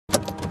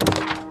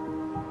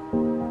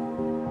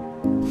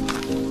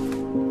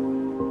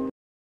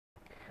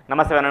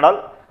Namaste one and all.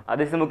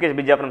 This is Mukesh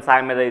Bijja from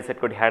SAIMEDHA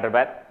Koti,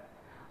 Hyderabad.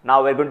 Now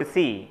we are going to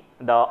see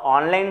the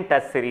online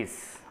test series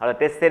or the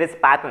test series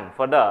pattern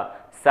for the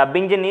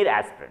sub-engineer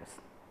aspirants.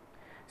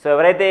 So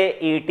ఎవరైతే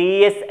ఈ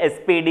TS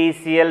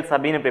SPDCL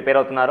సబ్ని prepare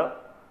అవుతున్నారో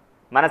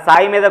మన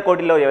SAIMEDHA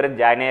కోటిలో ఎవరైతే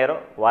join అయ్యారో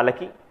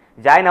వాళ్ళకి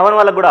join అవ్వని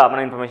వాళ్ళకి కూడా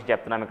మనం ఇన్ఫర్మేషన్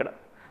చెప్తున్నాం ఇక్కడ.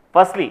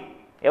 ఫస్ట్లీ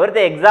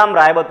ఎవరైతే ఎగ్జామ్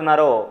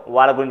రాయబోతున్నారో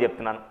వాళ్ళ గురించి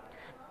చెప్తున్నాను.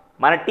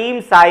 మన team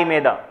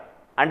SAIMEDHA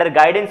under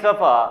guidance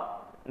of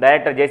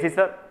director JC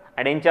sir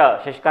and incharge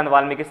Sasikanth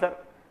Valmiki sir,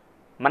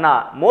 మన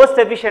మోస్ట్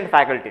ఎఫిషియెంట్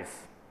ఫ్యాకల్టీస్,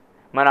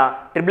 మన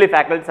ట్రిపుల్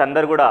ఫ్యాకల్టీస్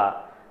అందరూ కూడా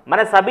మన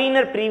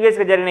సబ్-ఇంజనీర్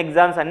ప్రీవియస్గా జరిగిన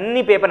ఎగ్జామ్స్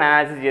అన్ని పేపర్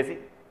అనాలిసిస్ చేసి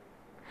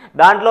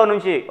దాంట్లో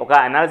నుంచి ఒక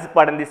అనాలిసిస్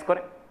పాఠం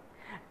తీసుకొని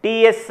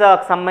టీఎస్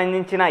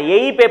సంబంధించిన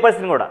ఏఈ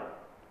పేపర్స్ని కూడా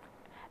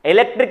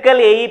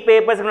ఎలక్ట్రికల్ ఏఈ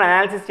పేపర్స్ కూడా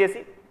అనాలిసిస్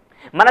చేసి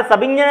మన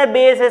సబ్ ఇంజనీర్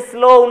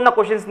బేసెస్లో ఉన్న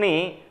క్వశ్చన్స్ని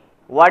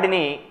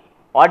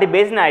వాటి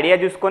బేస్ని ఐడియా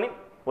చూసుకొని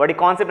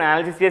వాటి కాన్సెప్ట్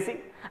అనాలిసిస్ చేసి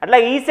అట్లా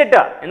ఈ సెట్,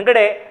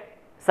 ఎందుకంటే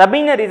sub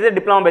engineer is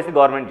diploma based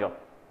government job,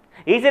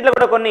 ఈ సెట్లో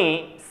కూడా కొన్ని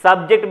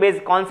సబ్జెక్ట్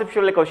బేస్డ్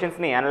కాన్సెప్చువల్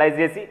క్వశ్చన్స్ని అనలైజ్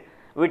చేసి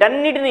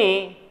వీటన్నిటిని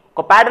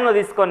ఒక ప్యాటర్న్లో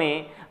తీసుకొని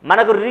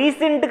మనకు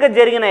రీసెంట్గా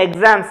జరిగిన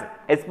ఎగ్జామ్స్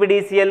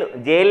SPDCL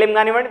JLM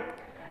కానివ్వండి,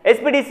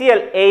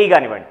 SPDCL AE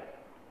కానివ్వండి,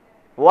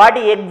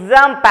 వాటి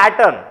ఎగ్జామ్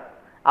ప్యాటర్న్,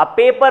 ఆ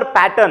పేపర్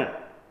ప్యాటర్న్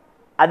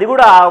అది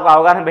కూడా ఒక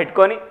అవగాహన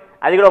పెట్టుకొని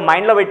అది కూడా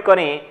మైండ్లో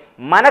పెట్టుకొని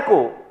మనకు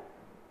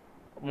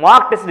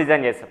మాక్ టెస్ట్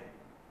డిజైన్ చేస్తాం.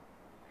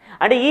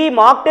 అంటే ఈ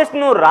మాక్ టెస్ట్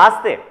నువ్వు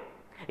రాస్తే,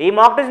 ఈ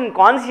మాక్ టెస్ట్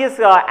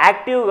కాన్షియస్గా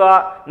యాక్టివ్గా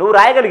నువ్వు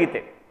రాయగలిగితే,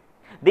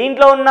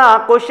 దీంట్లో ఉన్న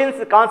క్వశ్చన్స్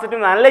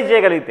కాన్సెప్ట్ని అనలైజ్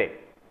చేయగలిగితే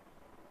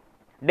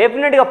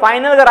డెఫినెట్గా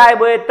ఫైనల్గా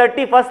రాయబోయే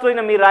 31st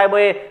రోజున మీరు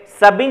రాయబోయే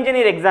సబ్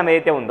ఇంజనీర్ ఎగ్జామ్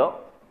ఏదైతే ఉందో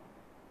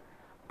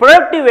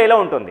ప్రొడక్టివ్ వేలో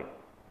ఉంటుంది.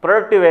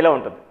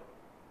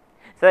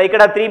 సో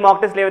ఇక్కడ 3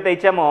 మాక్ టెస్ట్లు ఏవైతే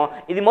ఇచ్చామో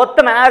ఇది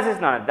మొత్తం అనాలిసిస్,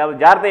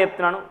 జాగ్రత్త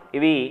చెప్తున్నాను,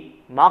 ఇవి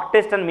మాక్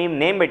టెస్ట్ అని మేము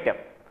నేమ్ పెట్టాం,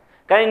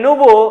 కానీ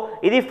నువ్వు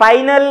ఇది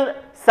ఫైనల్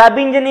సబ్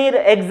ఇంజనీర్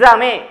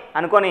ఎగ్జామే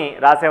అనుకొని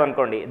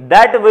రాసావనుకోండి,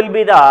 that will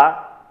be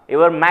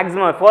your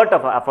maximum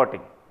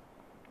ఎఫర్టింగ్.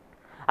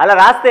 అలా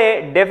రాస్తే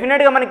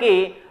డెఫినెట్గా మనకి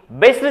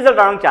బెస్ట్ రిజల్ట్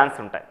రావడానికి ఛాన్స్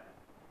ఉంటాయి.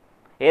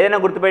 ఏదైనా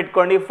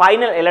గుర్తుపెట్టుకోండి,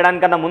 ఫైనల్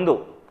వెళ్ళడానికన్నా ముందు,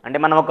 అంటే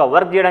మనం ఒక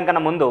వర్క్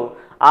చేయడానికన్నా ముందు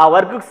ఆ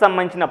వర్క్కి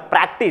సంబంధించిన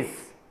practice,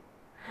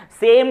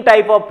 same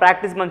type of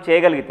practice మనం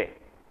చేయగలిగితే,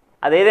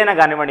 అది ఏదైనా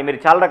కానివ్వండి, మీరు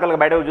చాలా రకాలుగా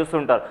బయట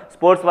చూస్తుంటారు,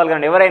 స్పోర్ట్స్ వాళ్ళు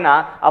కానీ ఎవరైనా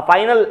ఆ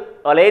ఫైనల్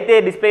వాళ్ళు అయితే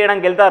డిస్ప్లే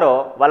చేయడానికి వెళ్తారో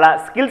వాళ్ళ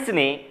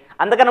స్కిల్స్ని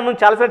అంతకన్నా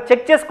ముందు చాలాసార్లు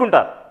చెక్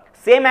చేసుకుంటారు.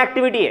 సేమ్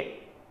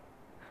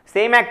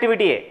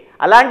యాక్టివిటీయే.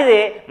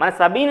 అలాంటిదే మన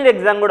సబ్ ఇంజనీర్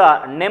ఎగ్జామ్ కూడా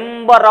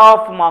నెంబర్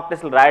ఆఫ్ మాక్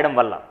టెస్టులు రాయడం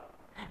వల్ల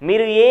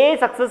మీరు ఏ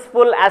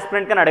సక్సెస్ఫుల్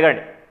ఆస్పిరెంట్ కానీ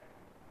అడగండి,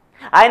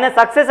 ఆయన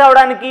సక్సెస్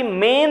అవడానికి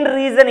మెయిన్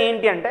రీజన్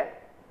ఏంటి అంటే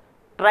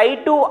try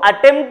to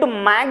attempt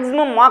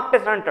maximum mock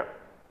test అంటాడు.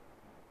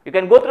 You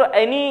can go through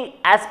any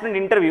aspirant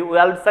interview, you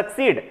will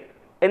succeed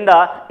in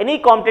any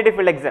competitive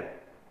field exam.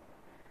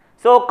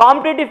 So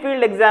competitive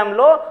field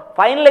ఎగ్జామ్లో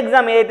ఫైనల్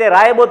ఎగ్జామ్ ఏదైతే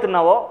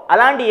రాయబోతున్నావో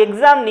అలాంటి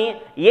ఎగ్జామ్ని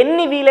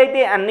ఎన్ని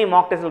వీలైతే అన్ని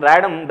మాక్ టెస్టులు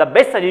రాయడం ద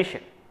బెస్ట్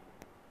సజెషన్.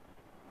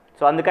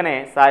 సో అందుకనే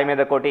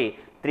SAIMEDHA కోటి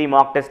 3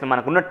 మాక్ టెస్ట్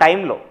మనకున్న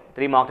టైంలో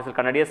 3 మాక్ టెస్టులు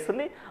కండక్ట్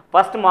చేస్తుంది.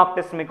 ఫస్ట్ మాక్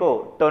టెస్ట్ మీకు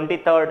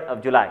 23rd of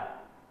July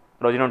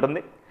రోజున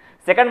ఉంటుంది,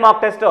 second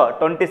mock test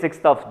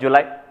 26th of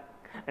July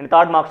and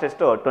third mock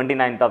test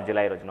 29th of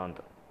July రోజున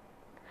ఉంటుంది.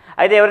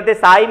 అయితే ఎవరైతే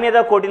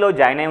SAIMEDHA కోటిలో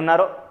జాయిన్ అయి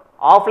ఉన్నారో,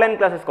 ఆఫ్లైన్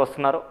క్లాసెస్కి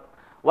వస్తున్నారో,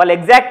 వాళ్ళు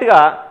ఎగ్జాక్ట్గా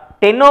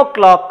 10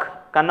 o'clock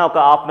కన్నా ఒక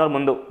హాఫ్ అన్ అవర్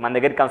ముందు మన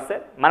దగ్గరికి వస్తే,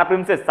 మన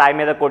ప్రిన్సెస్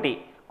SAIMEDHA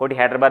కోటి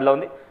హైదరాబాద్లో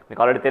ఉంది,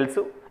 మీకు ఆల్రెడీ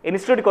తెలుసు.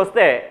 ఇన్స్టిట్యూట్కి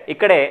వస్తే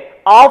ఇక్కడే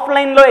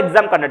ఆఫ్లైన్లో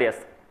ఎగ్జామ్ కండక్ట్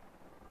చేస్తారు.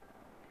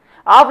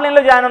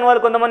 ఆఫ్లైన్లో జాయిన్ అయిన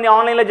వాళ్ళు కొంతమంది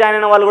ఆన్లైన్లో జాయిన్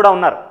అయిన వాళ్ళు కూడా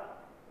ఉన్నారు.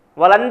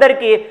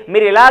 వాళ్ళందరికీ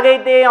మీరు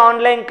ఎలాగైతే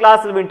ఆన్లైన్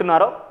క్లాసులు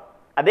వింటున్నారో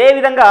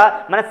అదేవిధంగా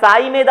మన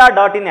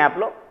SAIMEDHA.in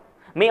యాప్లో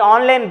మీ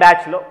ఆన్లైన్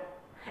బ్యాచ్లో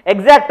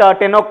ఎగ్జాక్ట్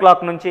 10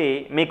 o'clock నుంచి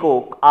మీకు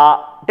ఆ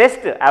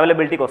టెస్ట్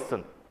అవైలబిలిటీకి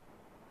వస్తుంది.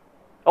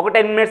 ఒక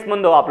 10 minutes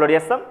ముందు అప్లోడ్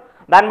చేస్తాం,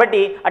 దాన్ని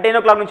బట్టి ఆ 10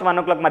 o'clock నుంచి 1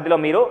 o'clock మధ్యలో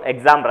మీరు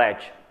ఎగ్జామ్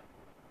రాయొచ్చు.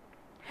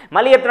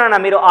 మళ్ళీ చెప్తున్నా,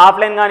 మీరు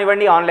ఆఫ్లైన్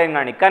కానివ్వండి ఆన్లైన్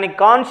కానీ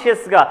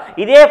కాన్షియస్గా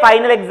ఇదే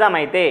ఫైనల్ ఎగ్జామ్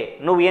అయితే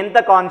నువ్వు ఎంత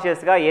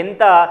కాన్షియస్గా,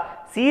 ఎంత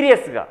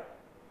సీరియస్గా,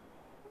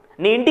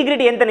 నీ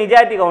ఇంటిగ్రిటీ ఎంత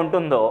నిజాయితీగా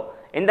ఉంటుందో,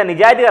 ఎంత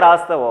నిజాయితీగా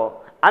రాస్తావో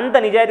అంత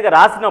నిజాయితీగా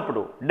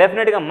రాసినప్పుడు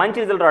డెఫినెట్గా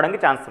మంచి రిజల్ట్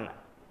రావడానికి ఛాన్స్ ఉన్నాయి.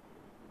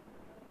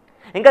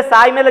 ఇంకా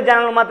SAIMEDHA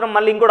ఛానల్ మాత్రం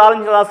మళ్ళీ ఇంకోటి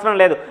ఆలోచించాల్సిన అవసరం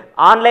లేదు.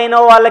 ఆన్లైన్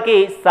వాళ్ళకి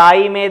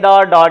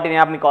SAIMEDHA.in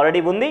యాప్ మీకు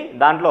ఆల్రెడీ ఉంది,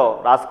 దాంట్లో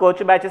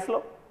రాసుకోవచ్చు బ్యాచెస్లో.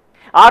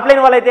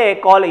 ఆఫ్లైన్ వాళ్ళైతే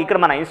ఇక్కడ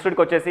మన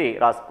ఇన్స్టిట్యూట్కి వచ్చేసి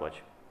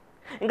రాసుకోవచ్చు.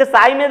 ఇంకా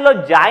SAIMEDHAలో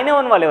జాయిన్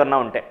అవ్వని వాళ్ళు ఎవరన్నా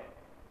ఉంటే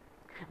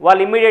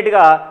వాళ్ళు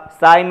ఇమ్మీడియట్గా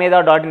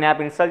SAIMEDHA.in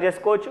యాప్ ఇన్స్టాల్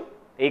చేసుకోవచ్చు.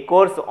 ఈ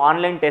కోర్స్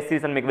ఆన్లైన్ టెస్ట్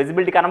సిరీస్ అని మీకు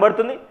విజిబిలిటీ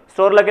కనబడుతుంది.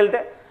 స్టోర్లోకి వెళ్తే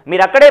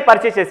మీరు అక్కడే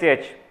పర్చేస్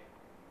చేసేయచ్చు.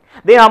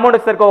 దీని అమౌంట్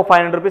వచ్చేసరికి ఒక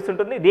 500 rupees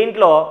ఉంటుంది.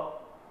 దీంట్లో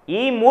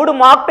ఈ 3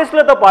 మాక్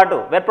టెస్టులతో పాటు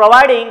we are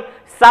providing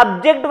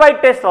subject wide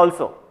test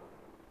also.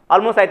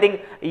 Almost I think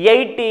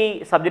 80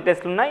 subject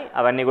టెస్టులు ఉన్నాయి,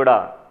 అవన్నీ కూడా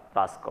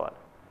రాసుకోవాలి.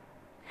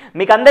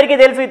 మీకు అందరికీ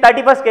తెలుసు ఈ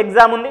 31st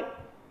ఎగ్జామ్ ఉంది,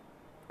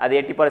 అది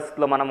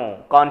 80% మనము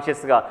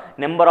కాన్షియస్గా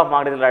నెంబర్ ఆఫ్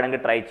మాక్ టెస్టులు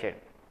రాయడానికి ట్రై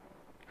చేయండి.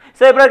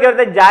 సో ఇప్పటివరకు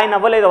ఎవరైతే జాయిన్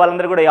అవ్వలేదో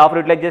వాళ్ళందరూ కూడా ఈ ఆఫర్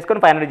యూటిలైజ్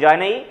చేసుకొని ఫైనల్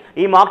జాయిన్ అయ్యి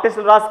ఈ మాక్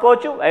టెస్టులు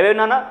రాసుకోవచ్చు.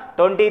 ఏవేనా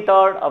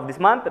 23rd of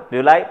this month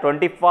July,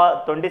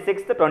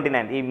 26th,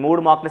 29th ఈ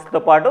 3 మాక్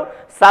టెస్ట్తో పాటు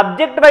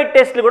సబ్జెక్ట్ వైజ్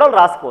టెస్టులు కూడా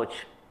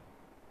రాసుకోవచ్చు.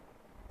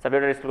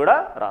 సబ్జెక్ట్ వైజ్ టెస్టులు కూడా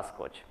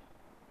రాసుకోవచ్చు.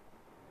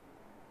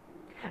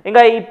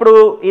 ఇంకా ఇప్పుడు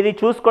ఇది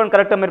చూసుకోండి,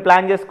 కరెక్ట్గా మీరు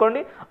ప్లాన్ చేసుకోండి.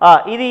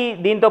 ఇది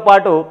దీంతో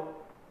పాటు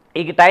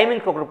ఈ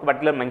టైమింగ్కి ఒక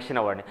పర్టికులర్ మెన్షన్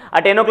అవ్వండి. ఆ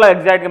 10 o'clock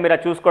ఎగ్జాక్ట్గా మీరు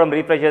చూసుకోవడం,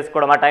 రీఫ్రెష్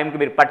చేసుకోవడం, ఆ టైంకి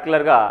మీరు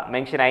పర్టికులర్గా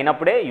మెన్షన్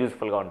అయినప్పుడే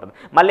యూస్ఫుల్గా ఉంటుంది.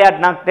 మళ్ళీ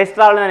నాకు టెస్ట్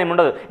రావాలని ఏమి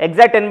ఉండదు,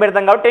 ఎగ్జాక్ట్ 10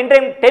 పెడతాం కాబట్టి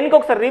 10కి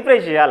ఒకసారి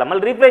రీఫ్రెష్ చేయాలి.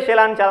 మళ్ళీ రీఫ్రెష్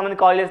చేయాలని చాలామంది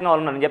కాల్ చేసిన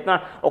వాళ్ళు ఉన్నారు. నేను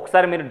చెప్తున్నాను,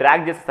 ఒకసారి మీరు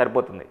డ్రాగ్ చేస్తే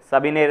సరిపోతుంది.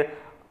 సబీనేర్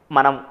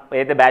మనం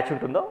ఏదైతే బ్యాచ్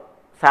ఉంటుందో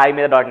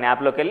SAIMEDHA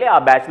యాప్లోకి వెళ్ళి ఆ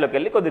బ్యాచ్లోకి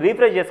వెళ్ళి కొద్దిగా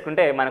రీఫ్రెష్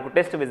చేసుకుంటే మనకు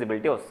టెస్ట్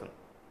విజిబిలిటీ వస్తుంది.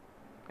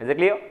 Is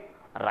it clear?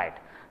 Right.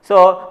 So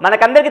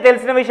మనకందరికీ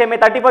తెలిసిన విషయమే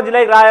 31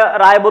 జూలై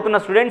రాయబోతున్న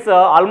స్టూడెంట్స్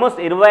ఆల్మోస్ట్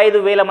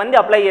 25,000 మంది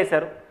అప్లై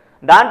చేశారు.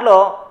 దాంట్లో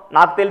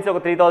నాకు తెలిసి ఒక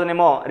 3,000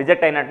 ఏమో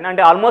రిజెక్ట్ అయినట్టు,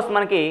 అంటే ఆల్మోస్ట్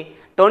మనకి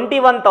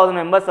 21,000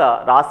 మెంబర్స్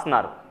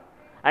రాస్తున్నారు.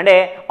 అంటే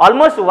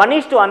ఆల్మోస్ట్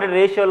 1:100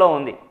 రేషియోలో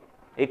ఉంది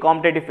ఈ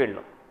కాంపిటేటివ్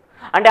ఫీల్డ్లో.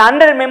 అంటే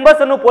 100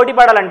 మెంబర్స్ నువ్వు పోటీ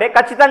పడాలంటే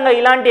ఖచ్చితంగా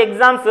ఇలాంటి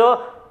ఎగ్జామ్స్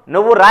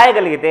నువ్వు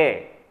రాయగలిగితే,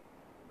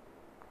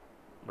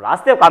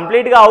 రాస్తే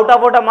కంప్లీట్గా అవుట్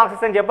ఆఫ్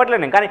మార్క్స్ అని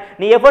చెప్పట్లేదు నేను, కానీ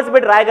నీ ఎఫర్ట్స్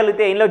పెట్టి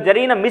రాయగలిగితే, ఇందులో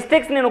జరిగిన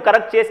మిస్టేక్స్ నేను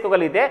కరెక్ట్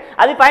చేసుకోగలిగితే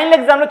అది ఫైనల్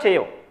ఎగ్జామ్లో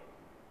చేయవు.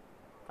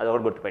 అది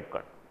ఒకటి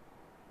గుర్తుపెట్టుకోండి.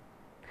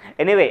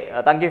 Anyway,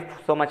 thank you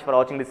so much for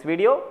watching this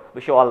video.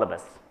 Wish you all the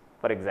best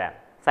for exam.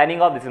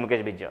 Signing off, this is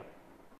Mukesh Bijja.